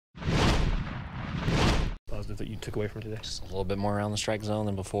positives that you took away from today? Just a little bit more around the strike zone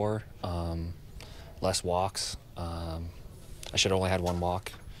than before. Less walks. I should have only had one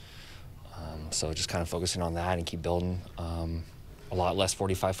walk. So just kind of focusing on that and keep building. A lot less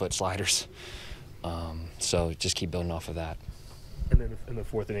 45-foot sliders. So just keep building off of that. And then in the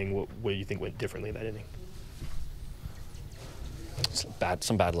fourth inning, what do you think went differently in that inning?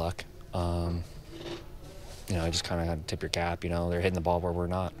 Some bad luck. You know, you just kind of had to tip your cap. You know, they're hitting the ball where we're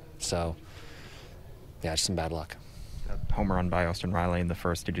not. So, yeah, just some bad luck. That home run by Austin Riley in the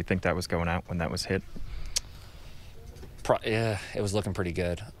first, did you think that was going out when that was hit? Yeah, it was looking pretty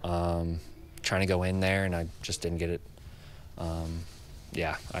good. Trying to go in there, and I just didn't get it.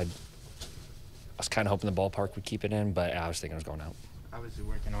 Yeah, I was kind of hoping the ballpark would keep it in, but I was thinking it was going out. Obviously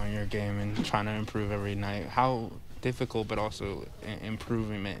working on your game and trying to improve every night. How difficult but also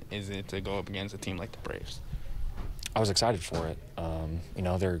improvement is it to go up against a team like the Braves? I was excited for it. You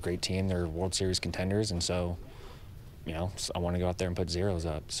know, they're a great team. They're World Series contenders, and so, you know, I want to go out there and put zeros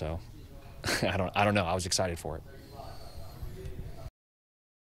up. So I don't know. I was excited for it.